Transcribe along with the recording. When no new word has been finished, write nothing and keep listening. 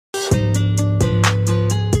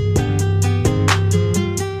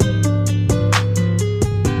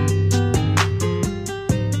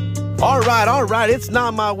All right. It's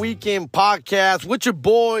Not My Weekend podcast with your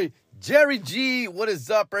boy, Jerry G. What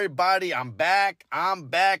is up, everybody? I'm back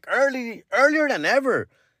earlier than ever.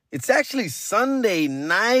 It's actually Sunday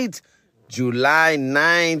night, July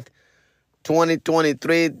 9th,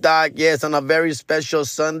 2023, Doc. Yes, on a very special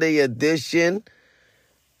Sunday edition.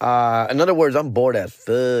 In other words, I'm bored as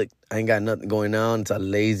fuck. I ain't got nothing going on. It's a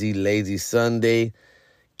lazy Sunday.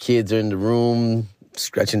 Kids are in the room,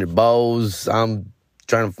 scratching their bows. I'm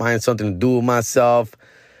trying to find something to do with myself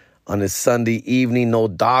on this Sunday evening. No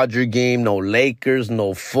Dodger game, no Lakers,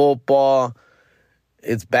 no football.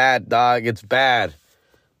 It's bad, dog. It's bad.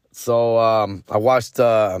 So I watched,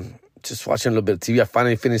 just watching a little bit of TV. I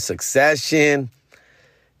finally finished Succession.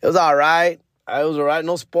 It was all right.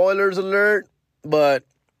 No spoilers alert. But,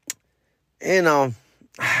 you know,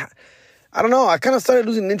 I don't know. I kind of started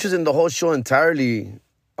losing interest in the whole show entirely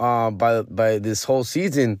by this whole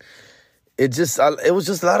season. It was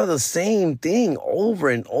just a lot of the same thing over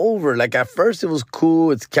and over. Like, at first it was cool.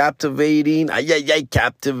 It's captivating.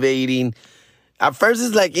 Captivating. At first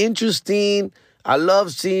it's, like, interesting. I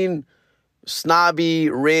love seeing snobby,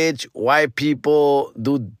 rich, white people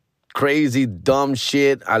do crazy, dumb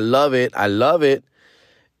shit. I love it.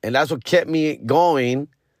 And that's what kept me going,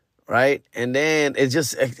 right? And then it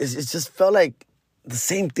just felt like the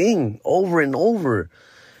same thing over and over.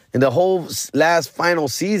 And the whole last final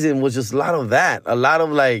season was just a lot of that. A lot of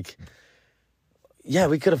like, yeah,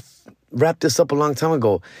 we could have wrapped this up a long time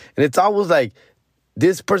ago. And it's always like,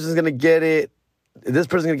 this person's going to get it. This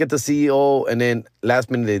person's going to get the CEO. And then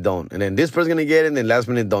last minute they don't. And then this person's going to get it. And then last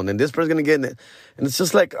minute they don't. And this person's going to get it. And it's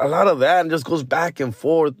just like a lot of that. And just goes back and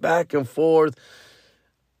forth. I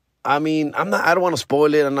mean, I don't want to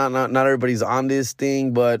spoil it. Not everybody's on this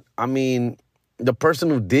thing. But I mean, the person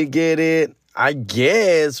who did get it, I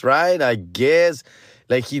guess, right? Like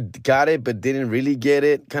he got it but didn't really get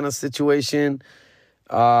it kind of situation.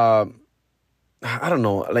 I don't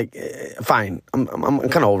know. Like, fine. I'm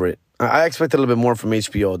kind of over it. I expected a little bit more from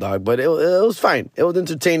HBO, dog, but it was fine. It was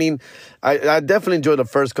entertaining. I definitely enjoyed the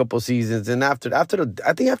first couple seasons, and after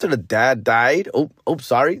the dad died. Oh,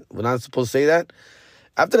 sorry, we're not supposed to say that.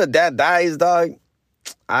 After the dad dies, dog,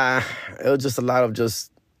 it was just a lot of just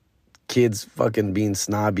kids fucking being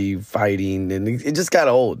snobby, fighting, and it just got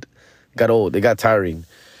old. It got tiring.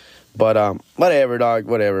 But whatever, dog,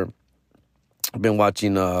 whatever. I've been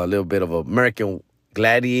watching a little bit of American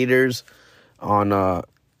Gladiators on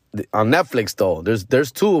Netflix, though.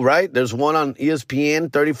 There's two, right? There's one on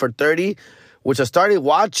ESPN, 30 for 30, which I started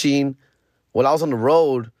watching while I was on the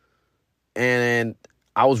road, and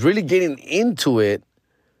I was really getting into it,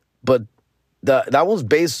 but that was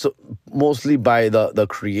based mostly by the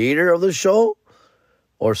creator of the show,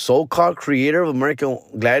 or so-called creator of American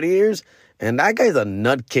Gladiators. And that guy's a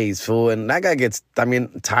nutcase, fool. And that guy gets,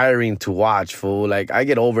 tiring to watch, fool. Like, I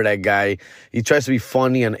get over that guy. He tries to be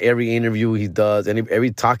funny on every interview he does. And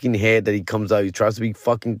every talking head that he comes out, he tries to be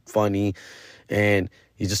fucking funny. And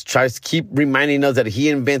he just tries to keep reminding us that he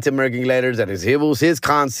invented American Gladiators, that it was his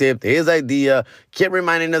concept, his idea. Kept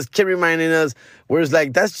reminding us. Whereas,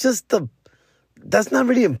 like, that's not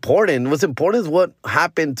really important. What's important is what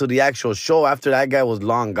happened to the actual show after that guy was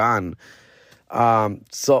long gone.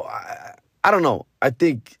 So I don't know. I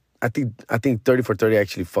think 30 for 30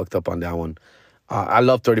 actually fucked up on that one. I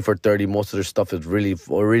love 30 for 30. Most of their stuff is really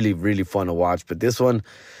fun to watch. But this one,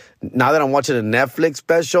 now that I'm watching a Netflix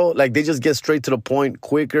special, like, they just get straight to the point,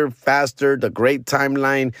 quicker, faster, the great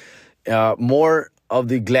timeline. More of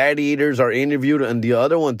the gladiators are interviewed, and the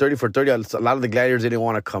other one, 30 for 30, a lot of the gladiators didn't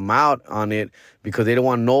want to come out on it because they didn't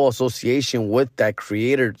want no association with that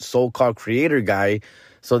creator, so-called creator guy.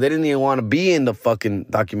 So they didn't even want to be in the fucking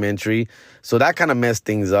documentary. So that kind of messed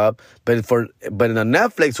things up. But in the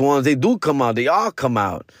Netflix ones, they do come out. They all come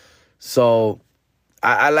out. So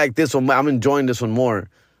I like this one. I'm enjoying this one more.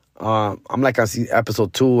 I'm like, I see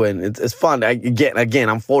episode 2, and it's fun. Again,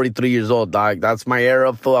 I'm 43 years old, dog. That's my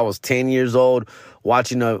era. Phil. I was 10 years old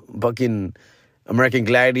watching a fucking American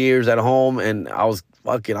Gladiators at home, and I was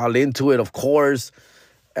fucking all into it, of course.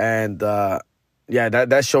 And yeah,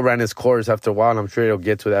 that show ran its course after a while, and I'm sure it'll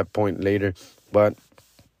get to that point later. But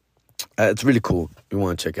it's really cool. You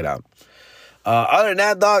want to check it out. Other than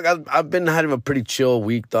that, dog, I've been having a pretty chill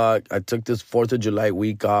week, dog. I took this 4th of July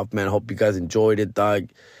week off, man. I hope you guys enjoyed it, dog.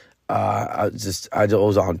 I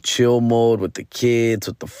was on chill mode with the kids,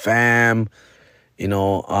 with the fam. You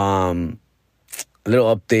know, a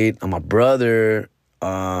little update on my brother.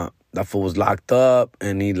 That fool was locked up,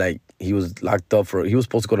 and he was locked up he was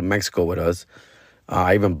supposed to go to Mexico with us.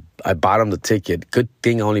 I bought him the ticket. Good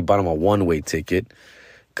thing I only bought him a one-way ticket,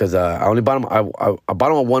 because I bought him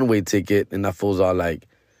a one-way ticket, and that fool's all like,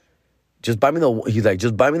 just buy me the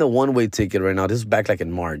one-way ticket right now. This is back like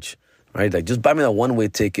in March, right? Like, just buy me the one-way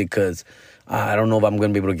ticket because I don't know if I'm going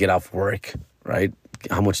to be able to get off work, right?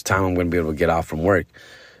 How much time I'm going to be able to get off from work.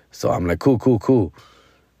 So I'm like, cool.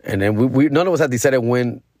 And then we none of us had decided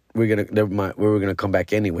when we were gonna come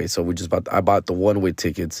back anyway. So I bought the one-way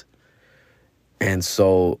tickets. And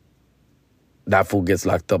so that fool gets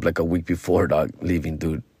locked up like a week before, dog, leaving,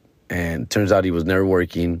 dude. And turns out he was never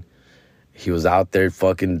working. He was out there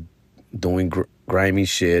fucking doing grimy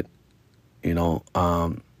shit, you know.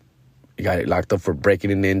 He got locked up for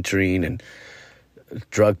breaking and entering and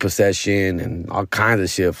drug possession and all kinds of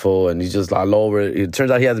shit, fool. And he's just all over it. It turns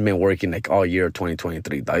out he hasn't been working like all year of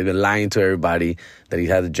 2023. Dog. He's been lying to everybody that he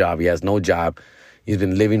has a job. He has no job. He's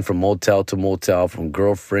been living from motel to motel, from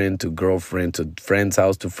girlfriend to friend's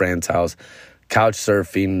house to friend's house, couch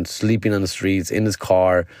surfing, sleeping on the streets, in his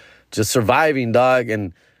car, just surviving, dog.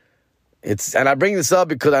 And I bring this up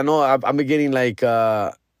because I know I've been getting like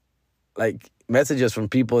messages from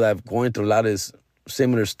people that have going through a lot of this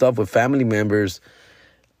similar stuff with family members.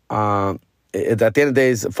 At the end of the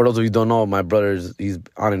day, for those of you who don't know, my brother's he's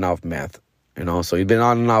on and off meth, you know. So he's been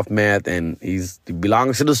on and off meth, and he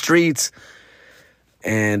belongs to the streets.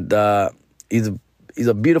 And he's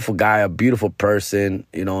a beautiful guy, a beautiful person,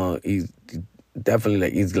 you know. He's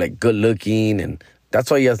definitely he's good looking, and that's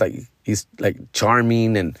why he's like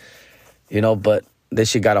charming, and you know. But this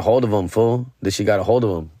shit got a hold of him, fool. This shit got a hold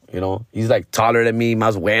of him, you know. He's like taller than me,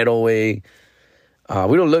 más güero, way.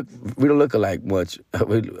 We don't look alike much.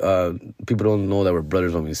 People don't know that we're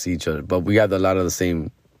brothers when we see each other, but we have a lot of the same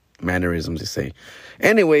mannerisms, they say.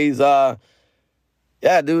 Anyways,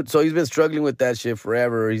 yeah, dude. So he's been struggling with that shit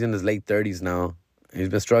forever. He's in his late 30s now. He's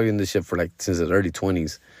been struggling with this shit for since his early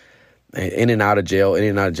 20s. In and out of jail.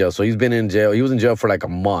 So he's been in jail. He was in jail for like a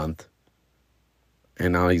month.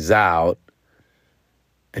 And now he's out.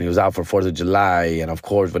 And he was out for 4th of July. And of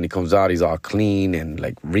course, when he comes out, he's all clean and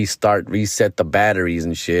reset the batteries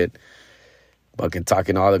and shit. Fucking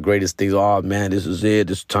talking all the greatest things. Oh, man, this is it.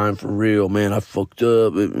 This is time for real. Man, I fucked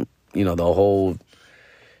up. You know, the whole...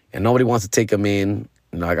 And nobody wants to take him in.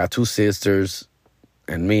 You know, I got 2 sisters.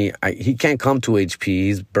 And me, he can't come to HP.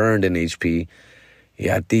 He's burned in HP.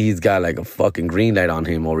 Yeah, I think he's got like a fucking green light on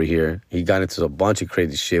him over here. He got into a bunch of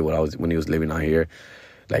crazy shit when he was living out here.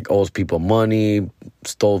 Like, owes people money,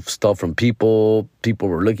 stole stuff from people. People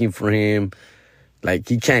were looking for him. Like,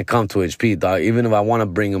 he can't come to HP, dog. Even if I want to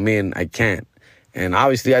bring him in, I can't. And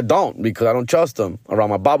obviously I don't, because I don't trust him around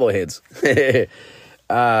my bobbleheads.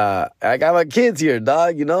 I got my kids here,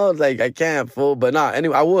 dog, you know? Like, I can't, fool. But nah,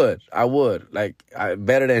 anyway, I would. Like,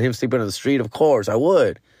 better than him sleeping on the street, of course, I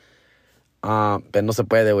would. But no se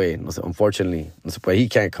puede, güey. Unfortunately, no se puede. He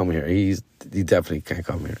can't come here. He definitely can't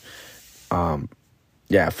come here.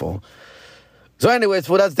 Yeah, fool. So anyways,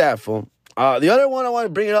 fool, that's that, fool. The other one I want to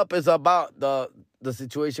bring it up is about the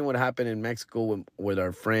situation what happened in Mexico with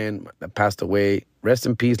our friend that passed away. Rest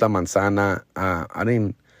in peace, La Manzana. I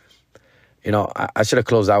didn't... You know, I should have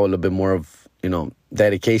closed out with a little bit more of, you know,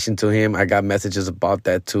 dedication to him. I got messages about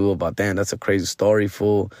that, too, about, damn, that's a crazy story,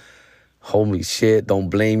 fool. Holy shit, don't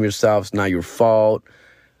blame yourself. It's not your fault.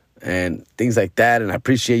 And things like that. And I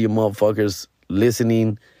appreciate you motherfuckers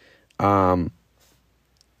listening. You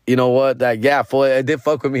know what? Yeah, fool, it did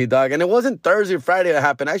fuck with me, dog. And it wasn't Thursday or Friday that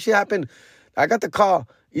happened. It actually happened, I got the call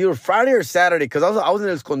either Friday or Saturday, because I was in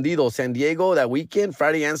El Escondido, San Diego, that weekend,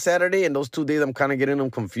 Friday and Saturday. And those 2 days, I'm kind of getting them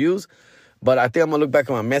confused. But I think I'm going to look back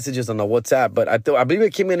at my messages on the WhatsApp. But I believe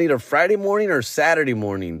it came in either Friday morning or Saturday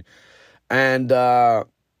morning. And a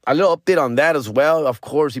little update on that as well. Of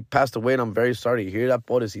course, he passed away, and I'm very sorry to hear that.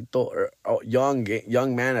 Pobrecito,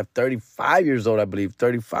 young man at 35 years old, I believe,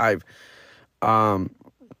 35. And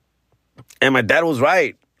my dad was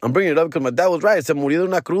right. I'm bringing it up because my dad was right. Se murió de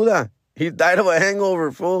una cruda. He died of a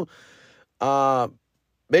hangover, fool.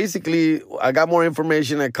 Basically, I got more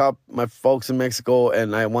information. I called my folks in Mexico,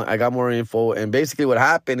 and I got more info. And basically what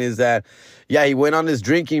happened is that, yeah, he went on this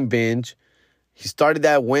drinking binge. He started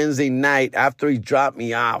that Wednesday night after he dropped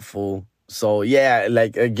me off, fool. So, yeah,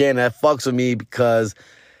 like, again, that fucks with me because,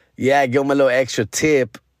 yeah, I give him a little extra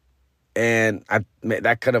tip, and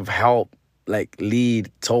that could have helped, like, lead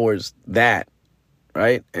towards that,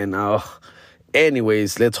 right? And,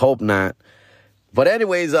 anyways, let's hope not. But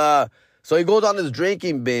anyways, so he goes on this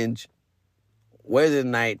drinking binge Wednesday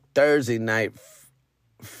night, Thursday night,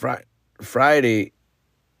 Friday.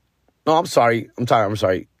 No, I'm sorry.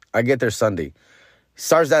 I get there Sunday.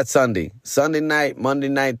 Starts that Sunday. Sunday night, Monday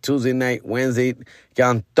night, Tuesday night, Wednesday.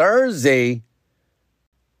 On Thursday,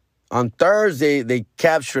 they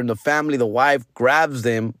capture him. The family, the wife grabs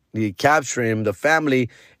them. They capture him, the family,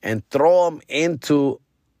 and throw him into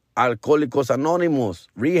Alcohólicos Anónimos,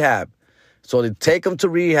 rehab. So they take him to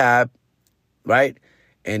rehab, right?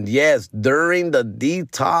 And yes, during the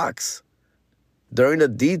detox,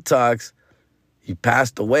 he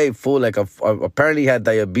passed away, fool. Like, apparently he had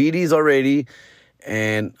diabetes already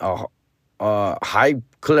and high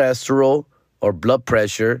cholesterol or blood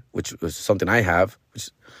pressure, which was something I have.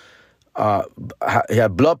 He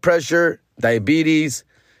had blood pressure, diabetes,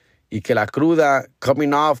 y que la cruda,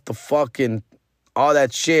 coming off the fucking, all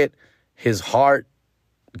that shit, his heart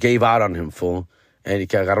gave out on him, fool. And he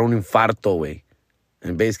agarró un infarto, güey.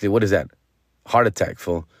 And basically, what is that? Heart attack,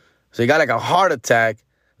 fool. So he got like a heart attack,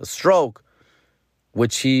 a stroke,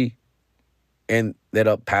 which he ended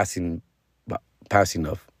up passing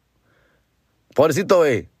of. Pobrecito,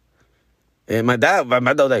 güey. My dad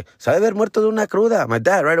was like, se ha de haber muerto de una cruda. My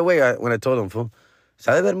dad, right away, when I told him, fool,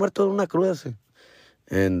 se ha de haber muerto de una cruda, sí.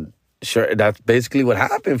 And sure, that's basically what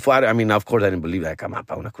happened. Fool. I mean, of course, I didn't believe that. Come on,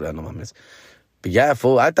 pa una cruda, no mames. But yeah,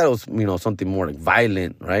 fool, I thought it was, something more like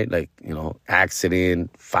violent, right? Like, accident,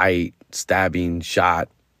 fight, stabbing, shot,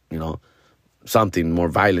 something more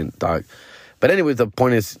violent, dog. But anyway, the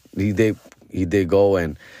point is, he did go,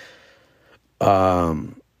 and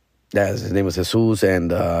his name was Jesus, and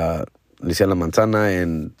Lucia La Manzana,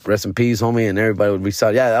 and rest in peace, homie, and everybody would reach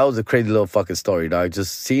out. Yeah, that was a crazy little fucking story, dog.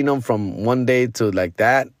 Just seeing him from one day to like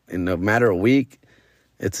that in a matter of a week,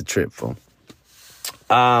 it's a trip, fool.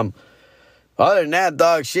 Other than that,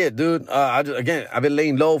 dog, shit, dude. I've been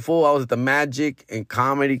laying low, fool. I was at the Magic and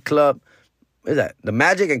Comedy Club. What is that? The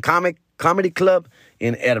Magic and Comedy Club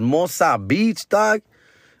in Hermosa Beach, dog.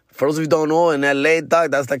 For those of you who don't know, in LA,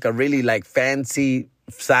 dog, that's like a really like fancy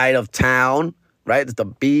side of town, right? It's the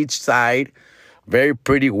beach side. Very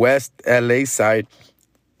pretty West LA side.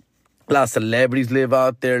 A lot of celebrities live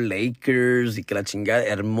out there. Lakers, y que la chingada,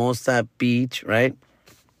 Hermosa Beach, right?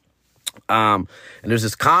 And there's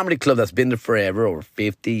this comedy club that's been there forever, over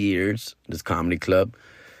 50 years. This comedy club,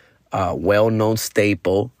 well-known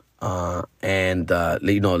staple. And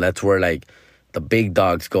that's where like the big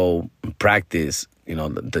dogs go and practice.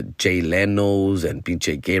 The Jay Leno's and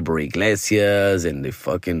pinche Gabriel Iglesias and the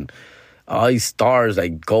fucking, all these stars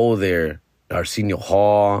like go there. Arsenio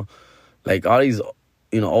Hall, like all these,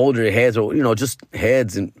 older heads or, just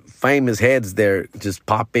heads and famous heads there just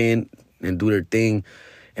pop in and do their thing.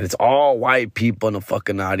 And it's all white people in the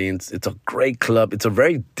fucking audience. It's a great club. It's a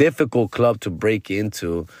very difficult club to break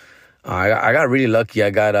into. I got really lucky. I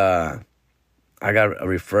got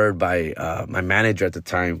referred by my manager at the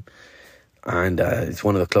time. And it's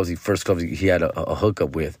one of the first clubs he had a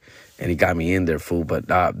hookup with. And he got me in there, fool. But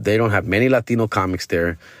they don't have many Latino comics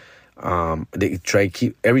there. They try to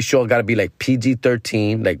keep, every show got to be like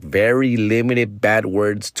PG-13, like very limited bad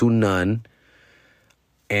words to none.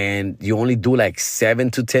 And you only do like 7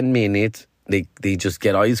 to 10 minutes. They just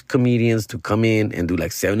get all these comedians to come in and do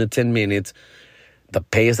like 7 to 10 minutes. The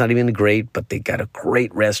pay is not even great, but they got a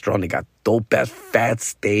great restaurant. They got dope-ass fat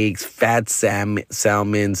steaks, fat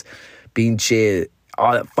salmons, pinche,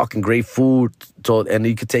 all that fucking great food. So, and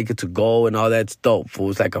you could take it to go and all that's dope.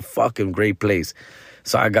 Food. It's like a fucking great place.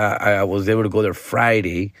 So I was able to go there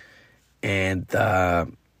Friday. And,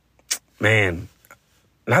 man,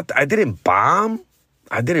 I didn't bomb,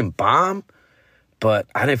 but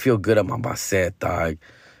I didn't feel good about my set, dog.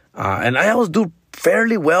 And I always do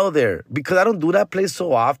fairly well there because I don't do that place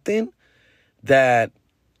so often that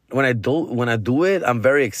when I do it, I'm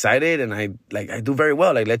very excited and I do very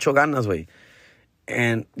well, like le echo ganas, way.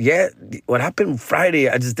 And yeah, what happened Friday,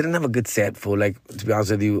 I just didn't have a good set, fool. Like, to be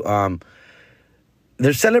honest with you,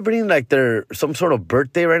 they're celebrating like their some sort of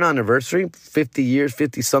birthday right now, anniversary, 50 years,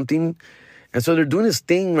 50 something. And so they're doing this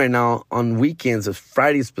thing right now on weekends,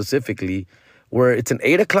 Friday specifically, where it's an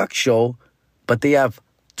 8 o'clock show, but they have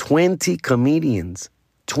 20 comedians.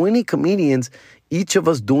 20 comedians, each of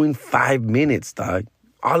us doing 5 minutes, dog.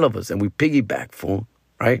 All of us. And we piggyback, fool,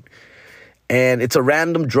 right? And it's a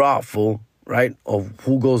random draw, fool, right? Of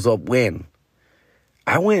who goes up when.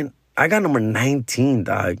 I got number 19,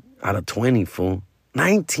 dog, out of 20, fool.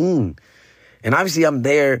 19. And obviously I'm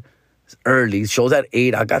there early. Show's at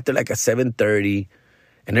 8. I got there like at 7:30.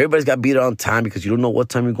 And everybody's got to be there on time because you don't know what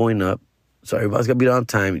time you're going up. So everybody's got to be there on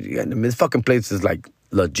time. This fucking place is like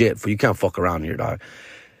legit. For you can't fuck around here, dog.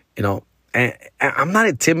 And I'm not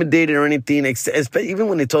intimidated or anything. Even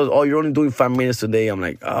when they told us, oh, you're only doing 5 minutes today. I'm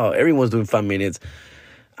like, oh, everyone's doing 5 minutes.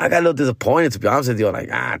 I got a little disappointed, to be honest with you. Like,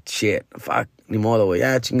 shit. Fuck. Ni modo, güey.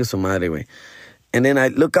 Chingue su madre, güey. And then I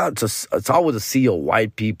look out, it's always a sea of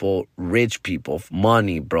white people, rich people,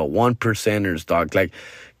 money, bro, 1%ers, dog. Like,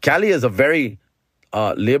 Cali is a very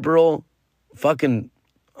liberal fucking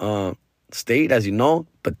state, as you know,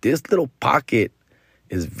 but this little pocket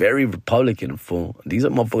is very Republican, fool. These are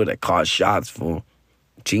motherfuckers that call shots, fool.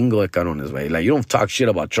 Chingo de carones, way. Like, you don't talk shit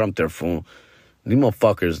about Trump there, fool. These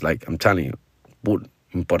motherfuckers, like, I'm telling you,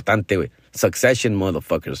 importante, way. Succession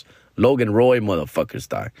motherfuckers. Logan Roy motherfuckers,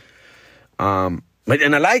 dog.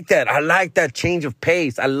 And I like that. I like that change of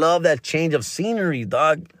pace. I love that change of scenery,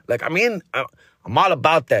 dog. Like, I'm all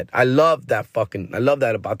about that. I love that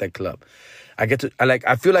about that club. I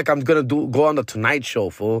feel like I'm gonna go on the Tonight Show,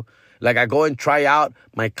 fool. Like, I go and try out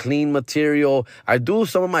my clean material. I do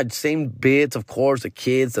some of my same bits, of course, the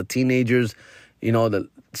kids, the teenagers, the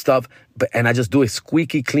stuff. And I just do it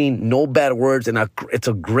squeaky clean, no bad words. And it's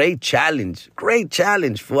a great challenge. Great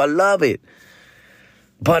challenge, fool. I love it.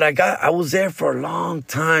 But I was there for a long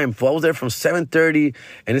time, fool. I was there from 7:30,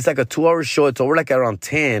 and it's like a 2-hour show. It's over like around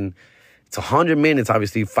 10. It's 100 minutes,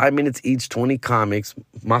 obviously. 5 minutes each, 20 comics,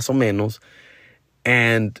 más o menos.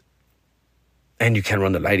 And you can't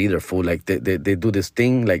run the light either, fool. Like, they do this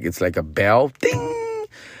thing, like, it's like a bell. Ding!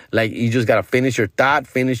 Like, you just got to finish your thought,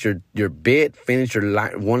 finish your bit, finish your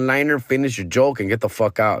one-liner, finish your joke, and get the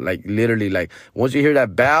fuck out. Like, literally, like, once you hear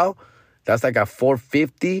that bell, that's like a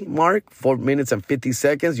 4:50 mark, 4 minutes and 50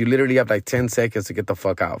 seconds. You literally have like 10 seconds to get the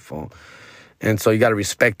fuck out, fool. And so you got to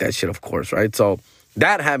respect that shit, of course, right? So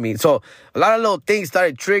that had me. So a lot of little things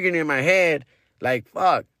started triggering in my head. Like,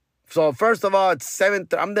 fuck. So first of all, it's 7.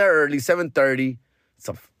 I'm there early, 7:30. It's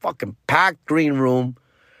a fucking packed green room.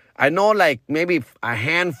 I know like maybe a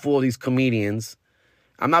handful of these comedians.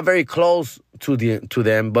 I'm not very close to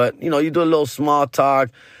them, but you do a little small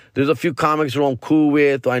talk. There's a few comics who I'm cool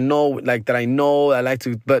with. I like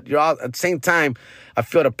to, but you're all at the same time. I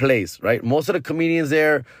feel the place, right? Most of the comedians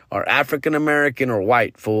there are African American or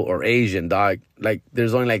white, fool, or Asian, dog. Like,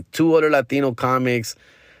 there's only like 2 other Latino comics.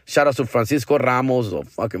 Shout out to Francisco Ramos, a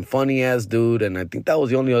fucking funny ass dude, and I think that was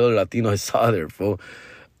the only other Latino I saw there, fool.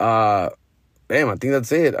 Damn, I think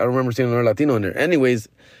that's it. I don't remember seeing another Latino in there. Anyways,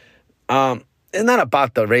 it's not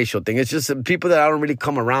about the racial thing. It's just people that I don't really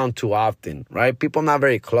come around too often, right? People I'm not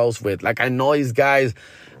very close with. Like, I know these guys.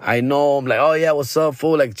 I know them. Like, oh, yeah, what's up,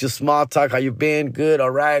 fool? Like, just small talk. How you been? Good. All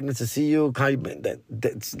right. Nice to see you. How you been?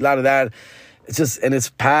 It's a lot of that. It's just, and it's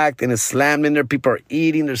packed and it's slammed in there. People are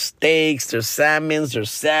eating their steaks, their salmons, their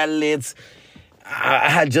salads. I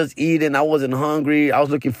had just eaten. I wasn't hungry. I was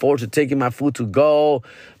looking forward to taking my food to go.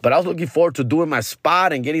 But I was looking forward to doing my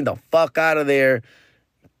spot and getting the fuck out of there.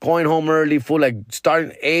 Going home early, fool. Like,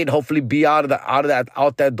 starting at 8, hopefully be out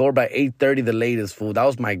that door by 8:30, the latest, fool. That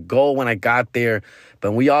was my goal when I got there.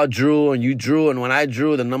 But we all drew, and you drew, and when I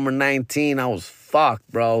drew the number 19, I was fucked,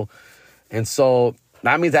 bro. And so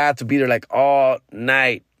that means I had to be there like all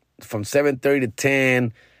night from 7:30 to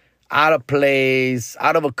 10, out of place,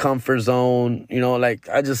 out of a comfort zone. Like,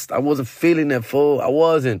 I wasn't feeling it, fool. I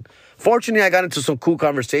wasn't. Fortunately, I got into some cool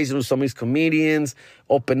conversations with some of these comedians,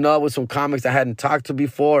 opened up with some comics I hadn't talked to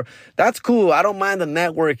before. That's cool. I don't mind the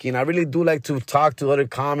networking. I really do like to talk to other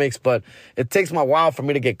comics, but it takes me a while for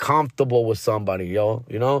me to get comfortable with somebody,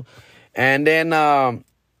 And then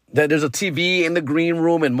there's a TV in the green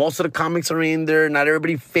room, and most of the comics are in there. Not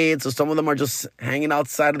everybody fits, so some of them are just hanging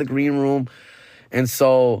outside of the green room. And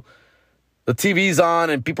so the TV's on,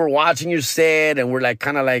 and people are watching your set, and we're like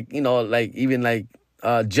kind of like, like even like,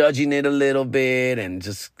 judging it a little bit and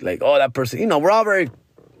just like, oh, that person, we're all very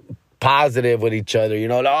positive with each other,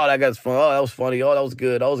 oh, that guy's fun, oh, that was funny, oh, that was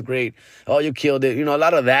good, that was great, oh, you killed it, a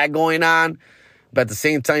lot of that going on, but at the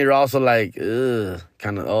same time, you're also like,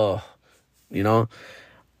 kind of,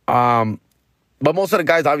 but most of the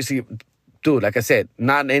guys, obviously, dude, like I said,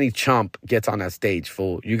 not any chump gets on that stage,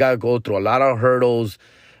 fool. You gotta go through a lot of hurdles,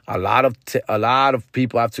 a lot of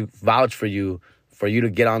people have to vouch for you to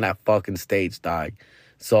get on that fucking stage, dog.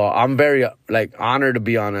 So I'm very, like, honored to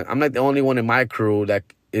be on it. I'm like the only one in my crew that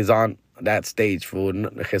is on that stage, fool.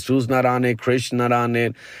 Jesus not on it. Christian not on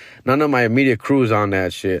it. None of my immediate crew is on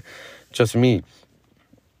that shit. Just me.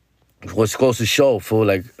 Which goes to show, fool,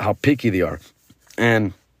 like, how picky they are.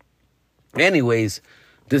 And anyways,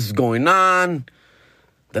 this is going on.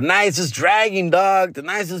 The night is dragging, dog. The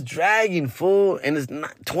night is dragging, fool. And it's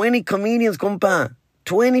 20 comedians, compa.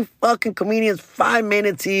 20 fucking comedians, 5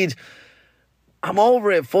 minutes each. I'm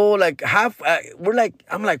over it, fool. Like, I'm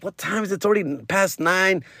like, what time is it? It's already past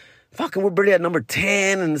 9. Fucking, we're barely at number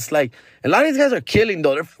 10. And it's like, a lot of these guys are killing,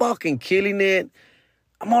 though. They're fucking killing it.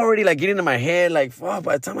 I'm already, like, getting in my head, like, fuck,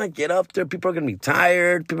 by the time I get up there, people are going to be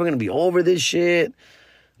tired. People are going to be over this shit.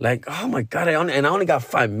 Like, oh, my God, I only got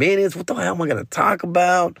 5 minutes. What the hell am I going to talk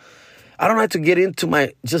about? I don't like to get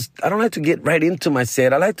right into my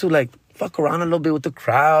set. I like to, like, fuck around a little bit with the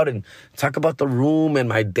crowd and talk about the room and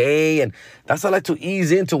my day. And that's what I like to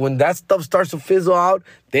ease into. When that stuff starts to fizzle out,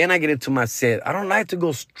 then I get into my set. I don't like to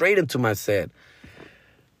go straight into my set.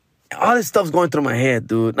 All this stuff's going through my head,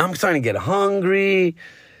 dude. Now I'm starting to get hungry.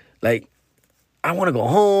 Like, I want to go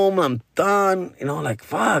home. I'm done. You know, like,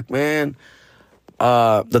 fuck, man.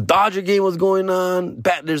 The Dodger game was going on.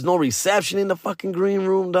 There's no reception in the fucking green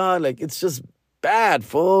room, dog. Like, it's just bad,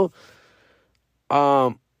 fool.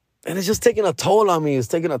 And it's just taking a toll on me. It's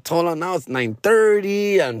taking a toll on. Now it's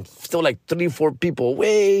 9:30. I'm still like 3-4 people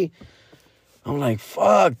away. I'm like,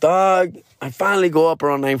 fuck, dog. I finally go up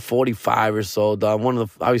around 9:45 or so, dog.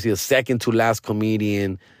 Obviously the second to last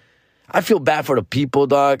comedian. I feel bad for the people,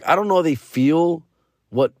 dog. I don't know if they feel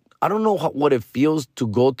I don't know what it feels to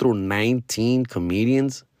go through 19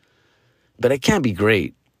 comedians, but it can't be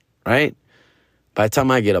great, right? By the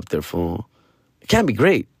time I get up there, fool, it can't be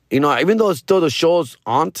great. You know, even though it's still the show's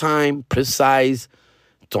on time, precise,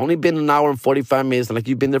 it's only been an hour and 45 minutes, like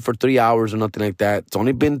you've been there for 3 hours or nothing like that. It's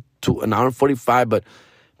only been an hour and 45, but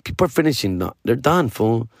people are finishing. They're done,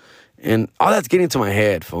 fool. And all that's getting to my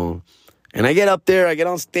head, fool. And I get up there, I get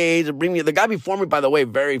on stage, the guy before me, by the way,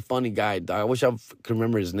 very funny guy, dog. I wish I could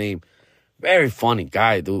remember his name. Very funny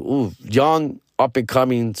guy, dude. Ooh, young,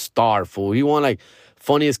 up-and-coming star, fool. He won, like,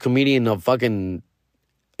 funniest comedian of fucking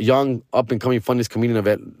young, up-and-coming funniest comedian of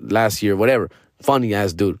it last year, whatever.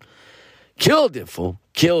 Funny-ass dude. Killed it, fool.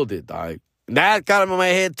 Killed it, dog. That got him in my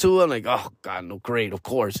head, too. I'm like, oh, God, no, great, of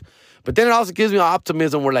course. But then it also gives me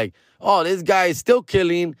optimism. We're like, oh, this guy is still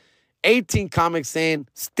killing. 18 comics in,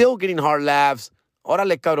 still getting hard laughs.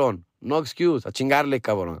 Órale, cabrón. No excuse. A chingarle,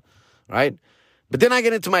 cabrón. Right? But then I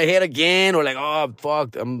get into my head again. We're like, oh,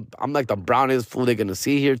 fuck. I'm like the brownest fool they're going to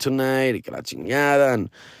see here tonight. Y que la chingada.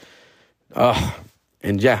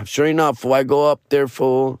 And yeah, sure enough, fool, I go up there,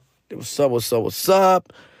 fool. What's up, what's up, what's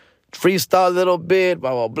up? Freestyle a little bit, blah,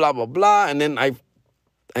 blah, blah, blah, blah. And then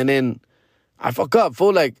I fuck up,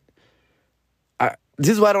 fool. Like, this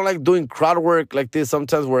is why I don't like doing crowd work like this.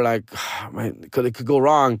 Sometimes we're like, man, it could go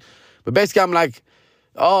wrong. But basically, I'm like,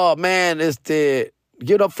 oh, man, give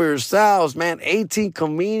it up for yourselves, man. 18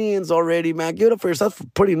 comedians already, man. Give it up for yourselves for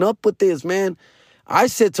putting up with this, man. I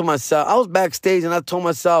said to myself, I was backstage and I told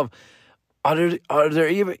myself, are there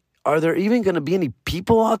even going to be any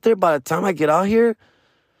people out there by the time I get out here?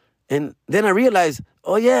 And then I realized,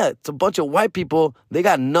 oh, yeah, it's a bunch of white people. They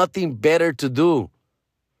got nothing better to do.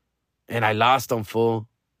 And I lost them, fool.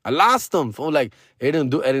 I lost them, fool. Like, it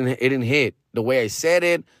didn't hit the way I said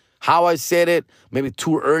it, how I said it, maybe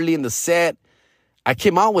too early in the set. I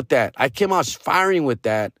came out with that. I came out firing with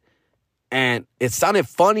that. And it sounded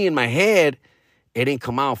funny in my head. It didn't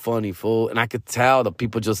come out funny, fool. And I could tell the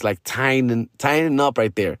people just like tightening up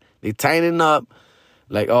right there. They tightening up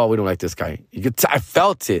like, oh, we don't like this guy. I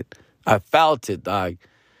felt it. I felt it, dog.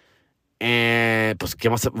 And pues,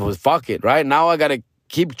 fuck it, right? Now I got to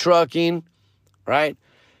keep trucking, right?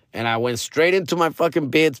 And I went straight into my fucking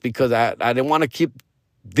bits because I didn't want to keep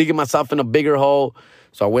digging myself in a bigger hole.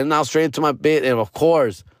 So I went now straight into my bit. And of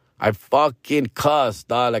course, I fucking cussed,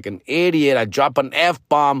 dog, like an idiot. I dropped an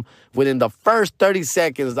F-bomb within the first 30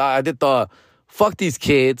 seconds. Dog. I did the fuck these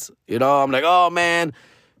kids. You know, I'm like, oh, man,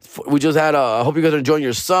 we just had I hope you guys are enjoying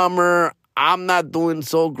your summer. I'm not doing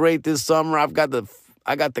so great this summer. I got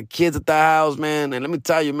the kids at the house, man. And let me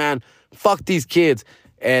tell you, man, fuck these kids.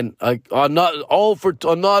 And for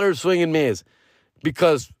another swing and miss.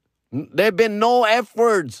 Because there have been no F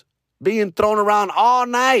words being thrown around all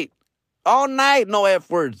night. All night, no F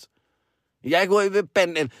words. Yeah,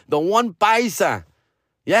 the one paisa.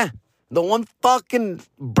 Yeah, the one fucking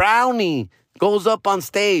brownie goes up on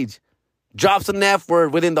stage, drops an F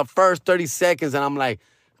word within the first 30 seconds. And I'm like,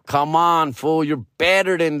 come on, fool. You're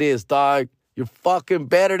better than this, dog. You're fucking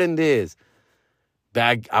better than this.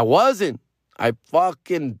 But I wasn't. I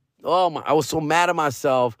was so mad at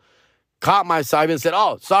myself. Caught myself and said,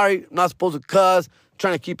 oh, sorry, I'm not supposed to cuss. I'm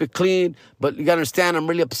trying to keep it clean. But you got to understand, I'm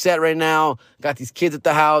really upset right now. Got these kids at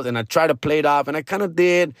the house, and I tried to play it off, and I kind of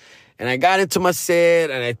did. And I got into my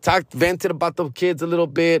set, and I vented about the kids a little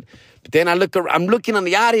bit. But then I'm looking on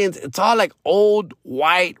the audience. It's all like old,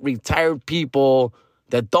 white, retired people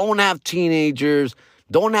that don't have teenagers,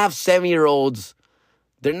 don't have 7-year-olds.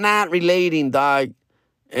 They're not relating, dog.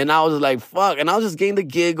 And I was like, fuck. And I was just getting the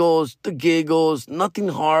giggles, nothing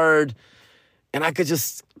hard. And I could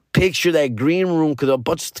just picture that green room because a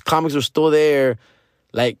bunch of comics were still there,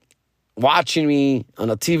 like, watching me on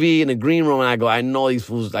the TV in the green room. And I go, I know these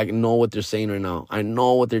fools, like, know what they're saying right now. I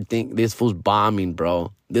know what they're thinking. This fool's bombing,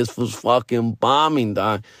 bro. This fool's fucking bombing,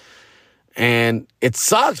 dog. And it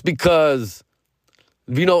sucks because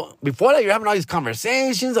before that, you're having all these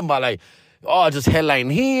conversations about like, oh, I just headline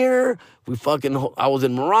here. I was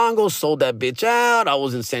in Morongo, sold that bitch out. I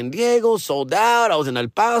was in San Diego, sold out. I was in El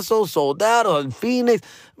Paso, sold out. I was in Phoenix.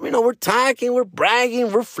 We're talking, we're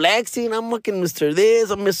bragging, we're flexing. I'm fucking Mr.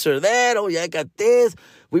 This, I'm Mr. That. Oh, yeah, I got this.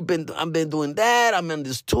 I've been doing that. I'm in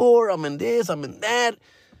this tour. I'm in this. I'm in that.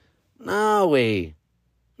 No, way.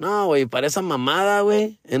 Para esa mamada,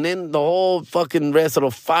 güey. And then the whole fucking rest of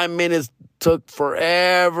the 5 minutes took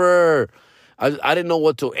forever. I didn't know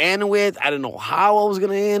what to end with. I didn't know how I was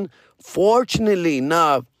going to end. Fortunately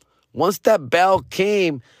enough, once that bell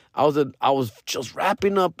came, I was just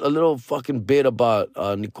wrapping up a little fucking bit about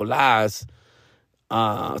Nicolas,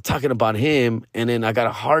 talking about him, and then I got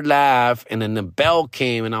a hard laugh, and then the bell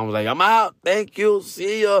came, and I was like, I'm out. Thank you.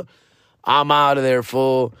 See ya. I'm out of there,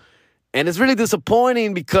 fool. And it's really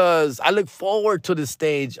disappointing because I look forward to this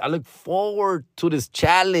stage. I look forward to this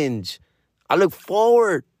challenge. I look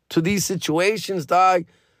forward to these situations, dog.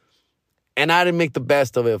 And I didn't make the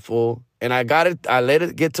best of it, fool. And I let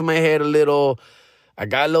it get to my head a little. I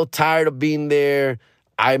got a little tired of being there.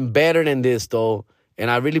 I'm better than this, though. And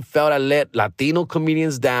I really felt I let Latino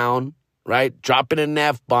comedians down, right? Dropping an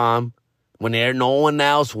F-bomb when no one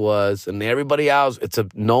else was. And everybody else, it's a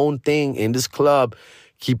known thing in this club.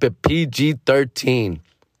 Keep it PG-13.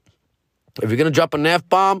 If you're going to drop an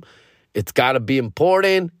F-bomb, it's got to be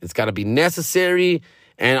important. It's got to be necessary.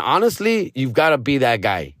 And honestly, you've got to be that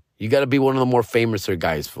guy. You got to be one of the more famouser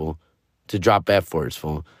guys, fool, to drop F-words,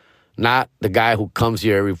 fool. Not the guy who comes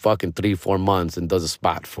here every fucking 3-4 months and does a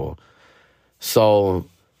spot, fool. So,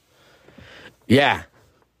 yeah.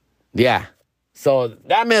 So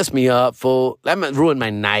that messed me up, fool. That ruined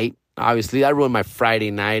my night, obviously. That ruined my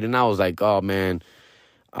Friday night. And I was like, oh, man.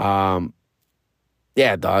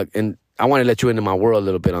 Yeah, dog. And I want to let you into my world a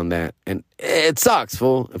little bit on that. And it sucks,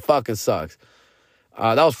 fool. It fucking sucks.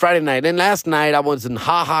 That was Friday night. Then last night, I was in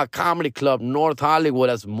Ha Ha Comedy Club, North Hollywood.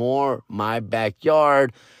 That's more my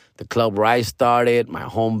backyard. The club where I started, my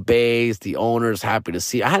home base, the owners happy to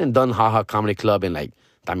see. I hadn't done Ha Ha Comedy Club in like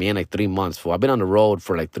 3 months, fool. I've been on the road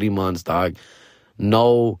for like 3 months, dog.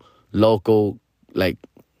 No local, like,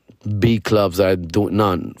 B clubs that I do,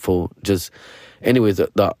 none, fool. Just, anyways,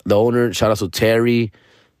 the owner, shout out to Terry,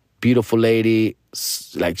 beautiful lady.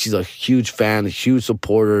 Like, she's a huge fan, a huge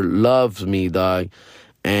supporter, loves me, dog.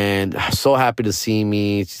 And so happy to see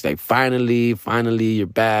me. She's like, finally, you're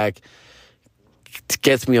back.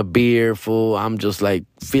 Gets me a beer, fool. I'm just like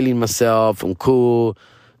feeling myself. I'm cool.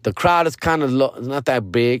 The crowd is kind of low, not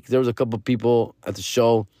that big. There was a couple people at the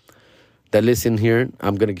show that listen here.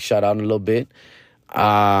 I'm going to shout out in a little bit.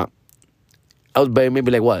 I was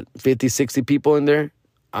maybe like, 50, 60 people in there.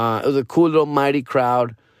 It was a cool little mighty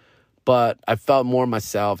crowd. But I felt more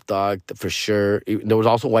myself, dog, for sure. There was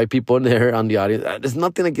also white people in there on the audience. There's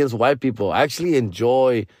nothing against white people. I actually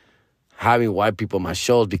enjoy having white people in my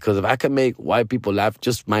shows because if I can make white people laugh,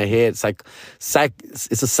 just my head, it's like,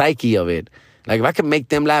 it's a psyche of it. Like, if I can make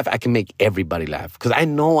them laugh, I can make everybody laugh. Because I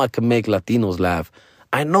know I can make Latinos laugh.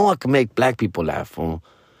 I know I can make black people laugh, fool.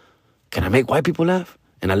 Can I make white people laugh?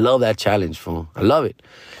 And I love that challenge, fool. I love it.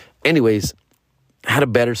 Anyways, had a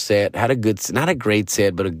better set, not a great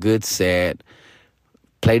set, but a good set.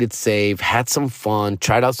 Played it safe, had some fun,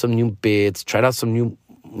 tried out some new bits, tried out some new,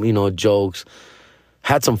 jokes.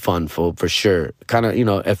 Had some fun, for sure. Kind of,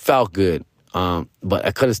 it felt good. But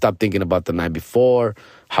I couldn't stop thinking about the night before,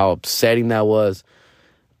 how upsetting that was.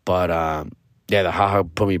 But, yeah, the haha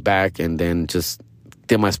put me back and then just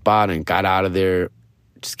did my spot and got out of there.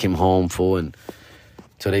 Just came home, fool. And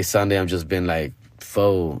today, Sunday, I've just been like,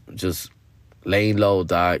 fool, just laying low,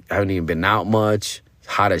 dog. I haven't even been out much. It's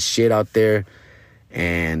hot as shit out there.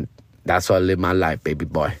 And that's how I live my life, baby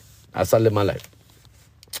boy. That's how I live my life.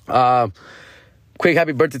 Quick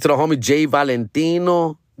happy birthday to the homie Jay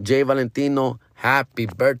Valentino. Happy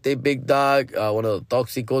birthday, big dog. One of the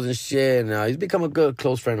toxicos and shit. And he's become a good,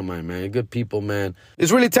 close friend of mine, man. Good people, man.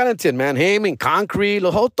 He's really talented, man. Him and Concrete,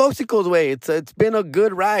 the whole toxicos way. It's been a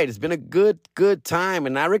good ride. It's been a good time.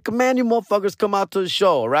 And I recommend you motherfuckers come out to the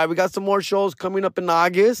show, all right? We got some more shows coming up in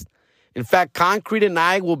August. In fact, Concrete and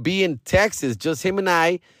I will be in Texas. Just him and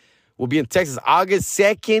I will be in Texas. August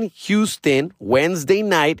 2nd, Houston. Wednesday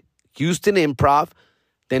night, Houston Improv.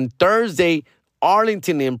 Then Thursday,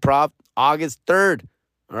 Arlington Improv. August 3rd.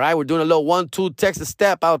 All right, we're doing a little 1-2 Texas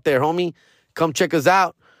step out there, homie. Come check us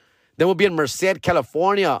out. Then we'll be in Merced,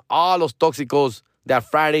 California. All los tóxicos that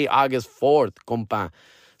Friday, August 4th, compa.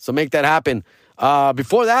 So make that happen.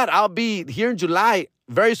 Before that, I'll be here in July.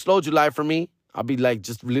 Very slow July for me. I'll be like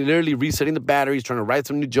just literally resetting the batteries, trying to write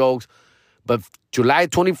some new jokes. But July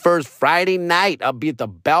 21st, Friday night, I'll be at the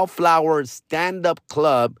Bellflower Stand-Up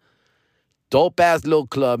Club. Dope-ass little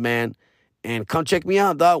club, man. And come check me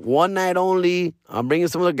out, dog. One night only. I'm bringing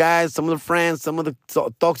some of the guys, some of the friends, some of the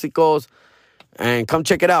toxicos. And come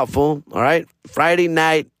check it out, fool. All right? Friday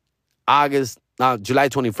night, July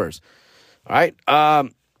 21st. All right?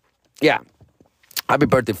 Yeah. Happy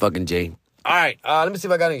birthday, fucking Jay. All right. Let me see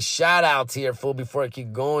if I got any shout-outs here, fool, before I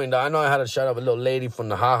keep going. I know I had a shout-out with a little lady from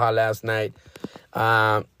the Haha last night.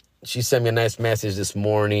 She sent me a nice message this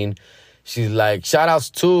morning. She's like, shout-outs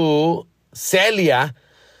to Celia.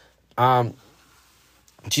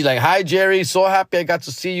 She's like, hi, Jerry. So happy I got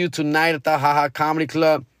to see you tonight at the Haha Comedy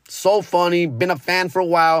Club. So funny. Been a fan for a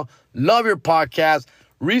while. Love your podcast.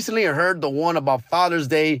 Recently, I heard the one about Father's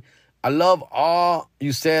Day. I love all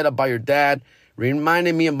you said about your dad.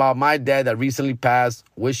 Reminded me about my dad that recently passed.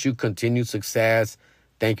 Wish you continued success.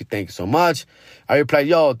 Thank you so much. I replied,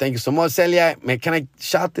 yo, thank you so much, Celia. Man, can I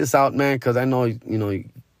shout this out, man? Because I know, you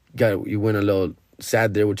went a little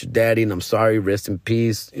sad there with your daddy, and I'm sorry. Rest in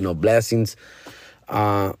peace. Blessings.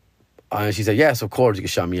 And she said, yes, of course, you can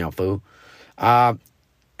shout me out, fool.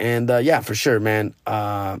 Yeah, for sure, man.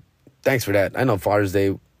 Thanks for that. I know Father's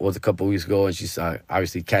Day was a couple weeks ago, and she's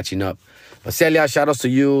obviously catching up. But Celia, shout outs to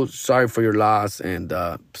you. Sorry for your loss. And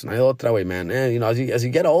pues no hay otra way, man. And, as you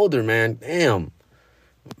get older, man, damn.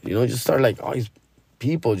 Just start like all these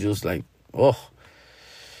people just like, oh.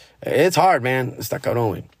 It's hard, man. Está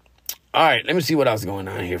cabrón, güey. All right, let me see what else is going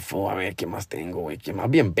on here, fool. I mean, ¿qué más tengo, güey? I'll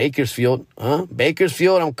be in Bakersfield.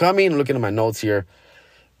 Bakersfield, I'm coming. I'm looking at my notes here.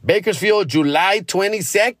 Bakersfield, July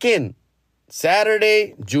 22nd.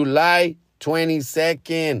 Saturday, July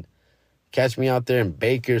 22nd. Catch me out there in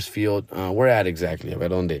Bakersfield. Where at exactly?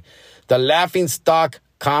 The Laughing Stock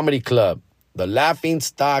Comedy Club. The Laughing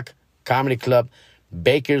Stock Comedy Club,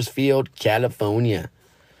 Bakersfield, California.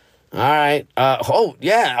 All right.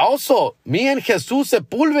 Also, me and Jesus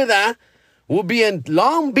Sepulveda will be in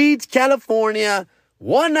Long Beach, California.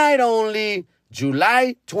 One night only,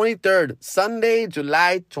 July 23rd. Sunday,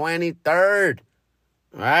 July 23rd.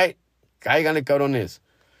 All right. Cáiganle, cabrones.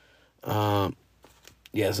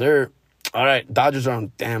 Yes, sir. All right. Dodgers are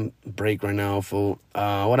on damn break right now, fool.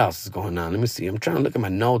 What else is going on? Let me see. I'm trying to look at my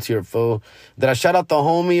notes here, fool. Did I shout out the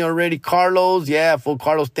homie already? Carlos. Yeah, fool.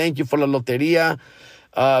 Carlos, thank you for la loteria.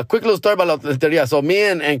 Quick little story about la loteria. So me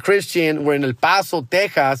and Christian were in El Paso,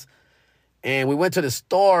 Texas, and we went to the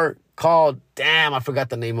store called, damn, I forgot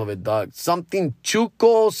the name of it, dog. Something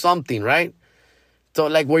Chuco something, right? So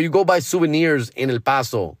like where you go buy souvenirs in El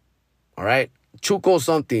Paso. All right? Chuco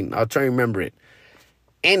something. I'll try to remember it.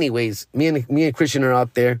 Anyways, me and Christian are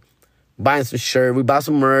out there buying some shirt. We bought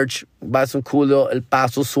some merch. We bought some cool little El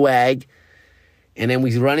Paso swag. And then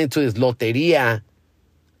we run into this loteria.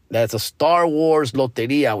 That's a Star Wars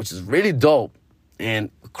loteria, which is really dope.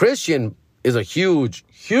 And Christian is a huge,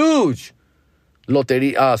 huge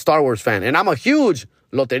loteria, Star Wars fan. And I'm a huge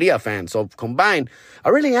loteria fan. So combined, I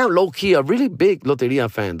really am low-key a really big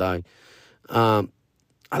loteria fan, dog. I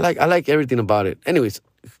like everything about it. Anyways,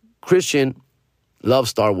 Christian loves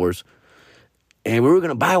Star Wars. And we were going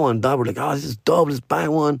to buy one, dog. We're like, oh, this is dope. Let's buy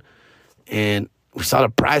one. And we saw the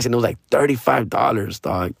price, and it was like $35,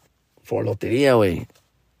 dog, for loteria, way.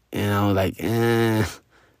 And I was like, I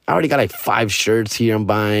already got like 5 shirts here I'm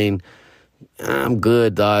buying. I'm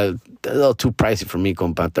good, dog. That's a little too pricey for me,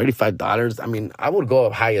 compa. $35. I mean, I would go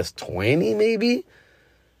as high as 20 maybe.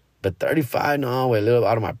 But 35, no, we're a little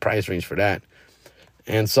out of my price range for that.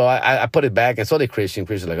 And so I put it back, and so did Christian.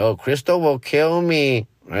 Christian's like, oh, Crystal will kill me,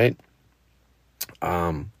 right?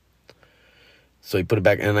 So he put it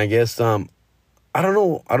back, and I guess I don't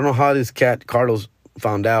know how this cat Carlos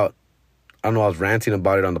found out. I don't know, I was ranting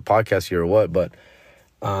about it on the podcast here or what, but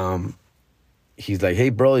he's like, hey,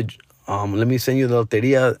 bro, let me send you the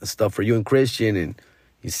loteria stuff for you and Christian. And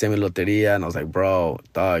he sent me the loteria, and I was like, bro,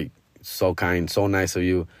 dog, so kind, so nice of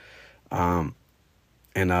you.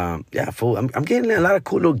 Yeah, fool, I'm getting a lot of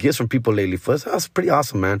cool little gifts from people lately. That's pretty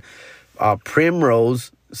awesome, man.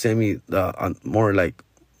 Primrose sent me more like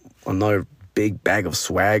another big bag of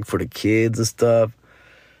swag for the kids and stuff.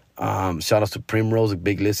 Shout out to Primrose, a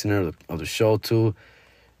big listener of the show too.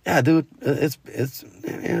 Yeah, dude, it's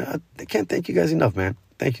I can't thank you guys enough, man.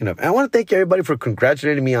 Thank you enough. And I want to thank everybody for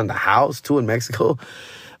congratulating me on the house too in Mexico.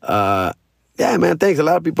 Yeah, man, thanks. A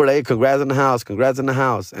lot of people are like, hey, congrats on the house, congrats on the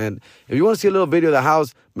house. And if you want to see a little video of the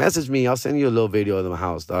house, message me. I'll send you a little video of the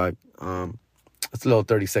house, dog. It's a little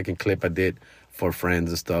 30-second clip I did for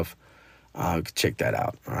friends and stuff. Check that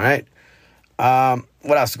out. All right.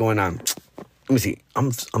 What else is going on? Let me see.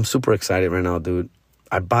 I'm super excited right now, dude.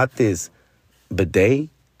 I bought this bidet.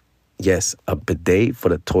 Yes, a bidet for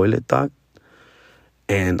the toilet, dog.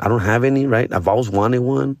 And I don't have any, right? I've always wanted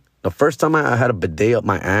one. The first time I had a bidet up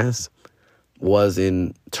my ass was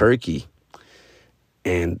in Turkey.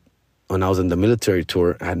 And when I was in the military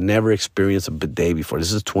tour, I had never experienced a bidet before.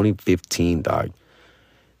 This is 2015, dog.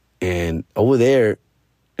 And over there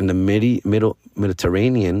in the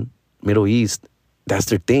Mediterranean, Middle East, that's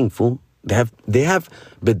their thing, fool. They have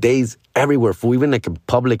bidets everywhere, fool. Even like in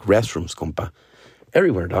public restrooms, compa.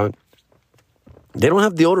 Everywhere, dog. They don't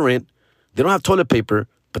have deodorant. They don't have toilet paper,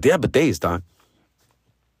 but they have bidets, dog.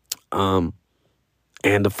 And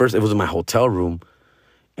it was in my hotel room,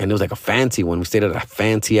 and it was like a fancy one. We stayed at a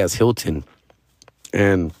fancy-ass Hilton,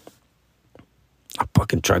 and I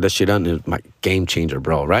fucking tried that shit out, and it was my game changer,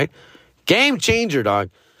 bro, right? Game changer, dog.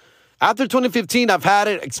 After 2015, I've had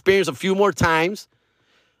it experienced a few more times.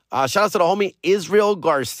 Shout out to the homie Israel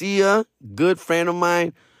Garcia, good friend of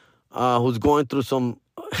mine, who's going through some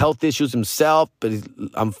health issues himself, but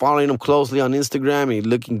I'm following him closely on Instagram. He's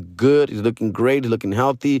looking good. He's looking great. He's looking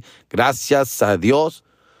healthy. Gracias a Dios.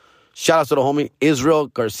 Shout out to the homie Israel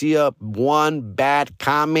Garcia, one bad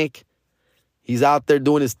comic. He's out there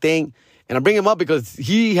doing his thing. And I bring him up because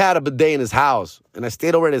he had a bidet in his house. And I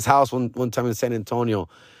stayed over at his house one time in San Antonio.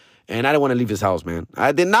 And I didn't want to leave his house, man.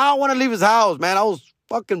 I did not want to leave his house, man. I was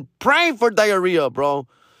fucking praying for diarrhea, bro.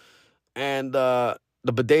 And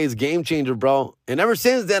the bidet is game changer, bro. And ever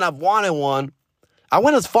since then, I've wanted one. I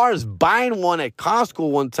went as far as buying one at Costco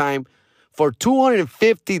one time for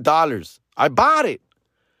 $250. I bought it.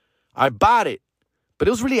 But it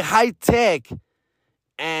was really high tech.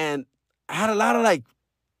 And I had a lot of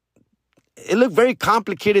it looked very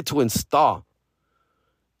complicated to install.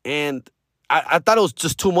 And I thought it was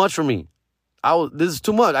just too much for me. This is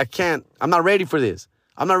too much. I'm not ready for this.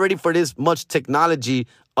 I'm not ready for this much technology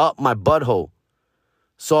up my butthole.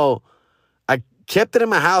 So I kept it in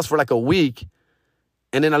my house for like a week.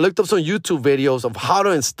 And then I looked up some YouTube videos of how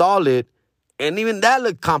to install it. And even that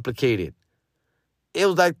looked complicated. It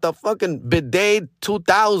was like the fucking Bidet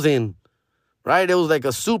 2000, right? It was like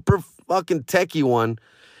a super fucking techie one.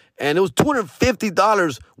 And it was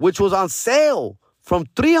 $250, which was on sale from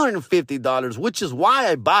 $350, which is why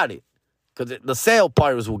I bought it. Because the sale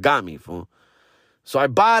part was what got me, fool. So I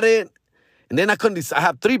bought it. And then I couldn't decide. I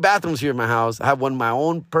have 3 bathrooms here in my house. I have one, my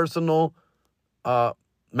own personal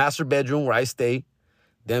master bedroom where I stay.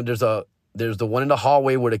 Then there's the one in the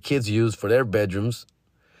hallway where the kids use for their bedrooms.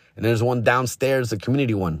 And there's one downstairs, the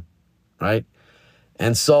community one, right?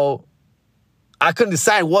 And so I couldn't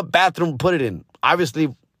decide what bathroom to put it in.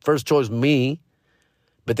 Obviously, first choice, me.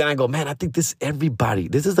 But then I go, man, I think this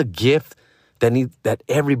is a gift that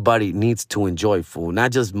everybody needs to enjoy, fool.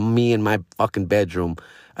 Not just me in my fucking bedroom.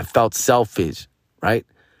 I felt selfish, right?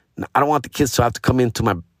 I don't want the kids to have to come into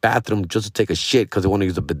my bathroom just to take a shit because they want to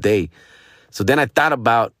use a bidet. So then I thought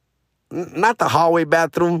about not the hallway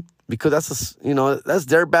bathroom, because that's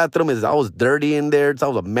their bathroom. It's always dirty in there. It's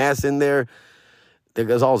always a mess in there.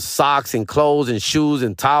 There's all socks and clothes and shoes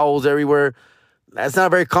and towels everywhere. That's not a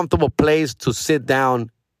very comfortable place to sit down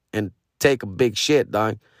and take a big shit,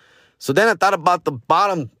 dog. So then I thought about the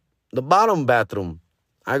bottom bathroom.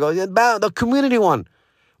 I go, yeah, the community one,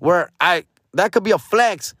 where that could be a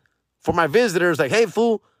flex for my visitors. Like, hey,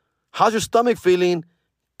 fool, how's your stomach feeling?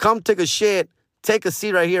 Come take a shit. Take a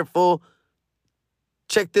seat right here, fool.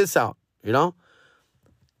 Check this out,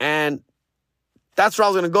 And that's what I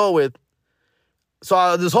was going to go with.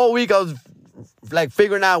 So this whole week I was like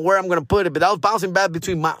figuring out where I'm going to put it. But I was bouncing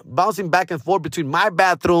back and forth between my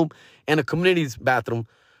bathroom and the community's bathroom.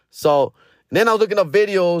 So then I was looking up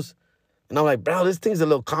videos. And I'm like, bro, this thing's a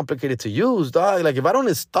little complicated to use, dog. Like, if I don't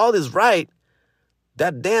install this right,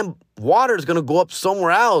 that damn water is going to go up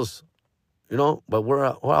somewhere else. But where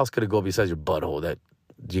else could it go besides your butthole that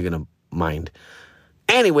you're going to mind?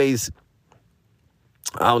 Anyways,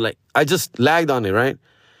 I just lagged on it, right?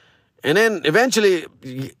 And then eventually,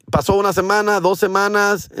 pasó una semana, 2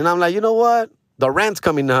 semanas, and I'm like, you know what? The rent's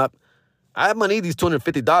coming up. I'm going to need these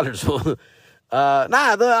 $250. I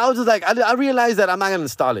was just like, I realized that I'm not going to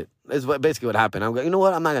install it. That's basically what happened. I'm like, you know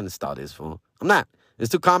what? I'm not going to install this, fool. I'm not. It's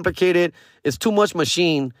too complicated. It's too much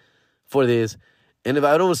machine for this. And if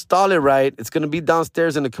I don't install it right, it's going to be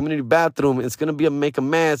downstairs in the community bathroom. It's going to make a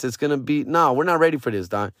mess. It's going to be, no, we're not ready for this,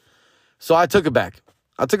 dog. So I took it back.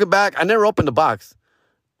 I never opened the box.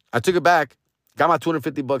 I took it back, got my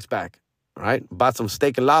 $250 back, all right? Bought some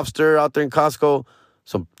steak and lobster out there in Costco,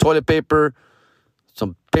 some toilet paper,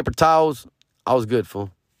 some paper towels. I was good,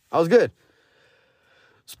 fool. I was good.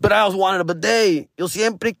 But I always wanted a bidet. Yo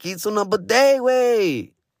siempre quiso una bidet,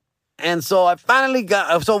 güey. And so I finally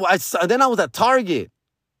then I was at Target.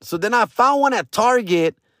 So then I found one at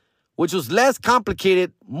Target, which was less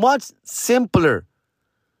complicated, much simpler.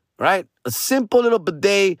 right? A simple little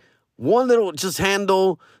bidet, one little just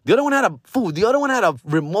handle. The other one had a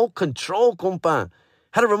remote control, compa.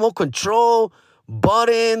 Had a remote control,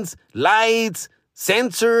 buttons, lights,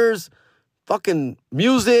 sensors, fucking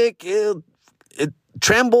music. It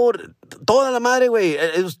trembled. Toda la madre, güey.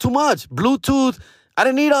 It was too much. Bluetooth. I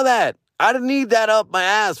didn't need all that. I didn't need that up my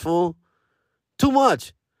ass, fool. Too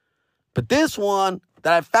much. But this one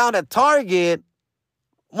that I found at Target,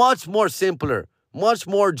 much more simpler. Much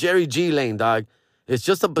more Jerry G lane, dog. It's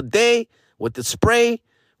just a bidet with the spray,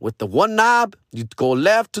 with the one knob. You go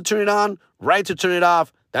left to turn it on, right to turn it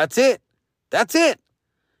off. That's it. That's it.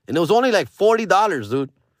 And it was only like $40,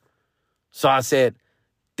 dude. So I said,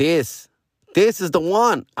 this is the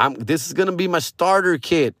one. This is going to be my starter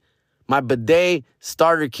kit. My bidet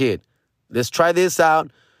starter kit. Let's try this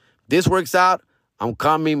out. This works out. I'm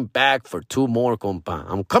coming back for 2 more, compa.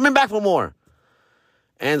 I'm coming back for more.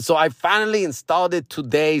 And so I finally installed it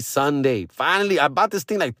today, Sunday. Finally, I bought this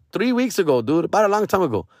thing like 3 weeks ago, dude. About a long time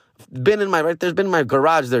ago. Been in my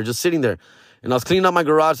garage there, just sitting there. And I was cleaning up my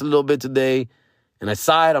garage a little bit today. And I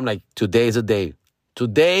saw it. I'm like, today's a day.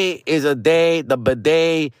 Today is a day the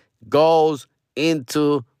bidet goes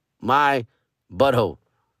into my butthole.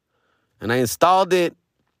 And I installed it.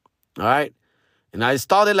 All right. And I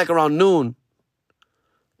installed it like around noon.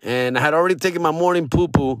 And I had already taken my morning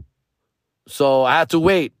poo-poo. So I had to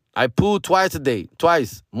wait. I poo twice a day.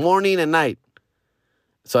 Twice. Morning and night.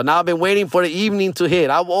 So now I've been waiting for the evening to hit.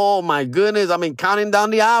 Oh, my goodness. I've been counting down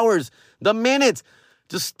the hours, the minutes,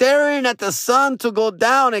 just staring at the sun to go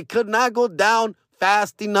down. It could not go down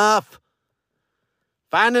fast enough.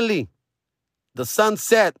 Finally, the sun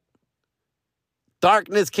set.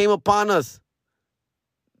 Darkness came upon us.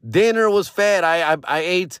 Dinner was fed. I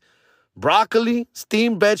ate broccoli,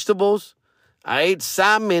 steamed vegetables. I ate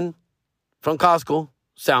salmon from Costco.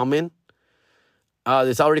 Salmon.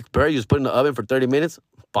 It's already prepared. You just put it in the oven for 30 minutes.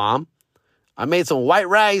 Bomb. I made some white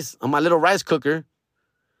rice on my little rice cooker.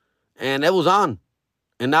 And it was on.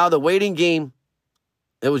 And now the waiting game.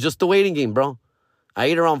 It was just the waiting game, bro. I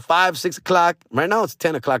ate around 5, 6 o'clock. Right now it's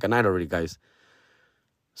 10 o'clock at night already, guys.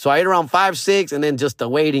 So I ate around 5, 6, and then just the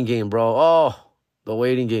waiting game, bro. Oh, the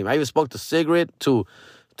waiting game. I even smoked a cigarette to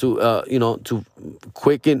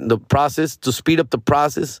quicken the process, to speed up the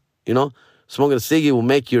process. You know, smoking a ciggy will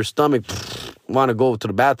make your stomach want to go to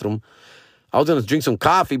the bathroom. I was going to drink some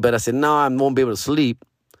coffee, but I said, no, I won't be able to sleep.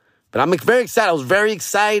 But I'm very excited. I was very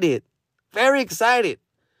excited. Very excited.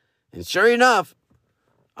 And sure enough,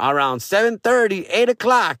 around 7:30, 8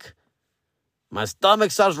 o'clock, my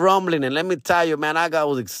stomach starts rumbling. And let me tell you, man, I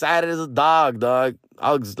was excited as a dog. I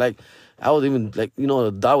was even like, you know,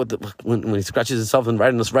 the dog with when he scratches himself right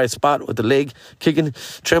in the right spot with the leg kicking,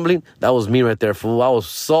 trembling. That was me right there, fool. I was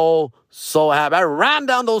so happy. I ran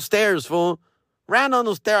down those stairs, fool. Ran down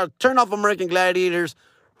those stairs, turned off American Gladiators,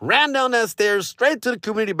 ran down that stairs, straight to the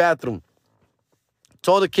community bathroom.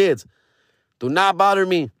 Told the kids, do not bother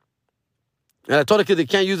me. And I told the kids they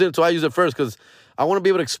can't use it until I use it first because I want to be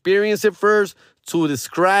able to experience it first to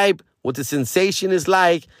describe what the sensation is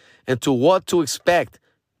like and to what to expect.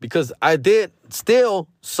 Because I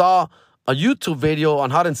saw a YouTube video on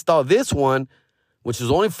how to install this one, which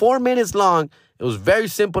is only 4 minutes long. It was very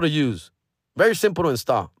simple to use. Very simple to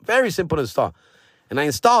install. Very simple to install. And I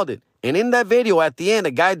installed it. And in that video, at the end,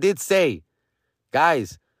 a guy did say,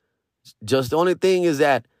 guys, just the only thing is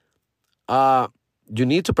that you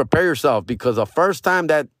need to prepare yourself because the first time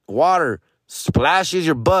that water splashes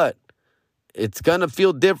your butt, it's going to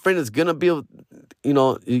feel different. It's going to be, you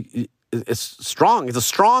know, it's strong. It's a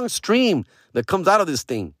strong stream that comes out of this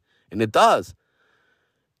thing. And it does.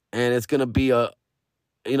 And it's going to be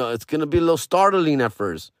it's going to be a little startling at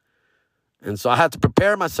first. And so I had to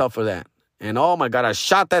prepare myself for that. And oh my God, I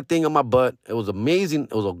shot that thing on my butt. It was amazing.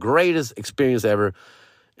 It was the greatest experience ever.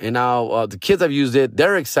 And now the kids have used it.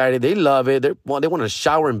 They're excited. They love it. They want to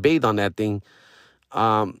shower and bathe on that thing.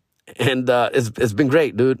 It's been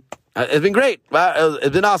great, dude. It's been great. It's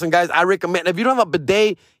been awesome, guys. I recommend, if you don't have a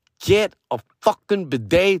bidet, get a fucking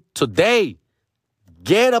bidet today.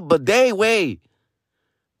 Get a bidet, way.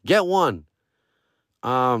 Get one.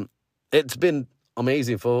 It's been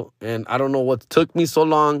amazing, fool. And I don't know what took me so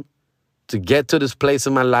long to get to this place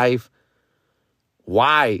in my life.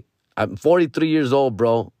 Why? I'm 43 years old,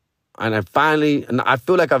 bro. And I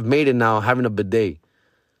feel like I've made it now, having a bidet.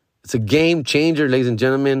 It's a game changer, ladies and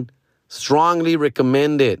gentlemen. Strongly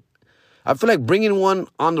recommend it. I feel like bringing one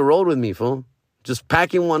on the road with me, fool. Just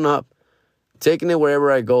packing one up, taking it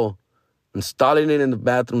wherever I go, installing it in the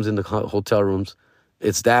bathrooms, in the hotel rooms.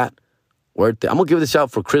 It's that worth it. I'm going to give this out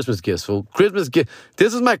for Christmas gifts, fool. Christmas gift.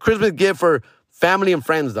 This is my Christmas gift for family and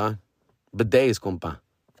friends, dog. Bidets, compa.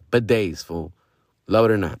 bidets, fool. Love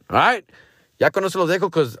it or not. All right? Ya con eso los dejo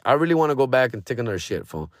because I really want to go back and take another shit,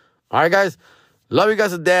 fool. All right, guys? Love you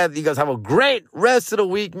guys to death. You guys have a great rest of the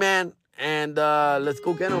week, man. And let's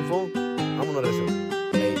go get them, fool. Vámonos, eso.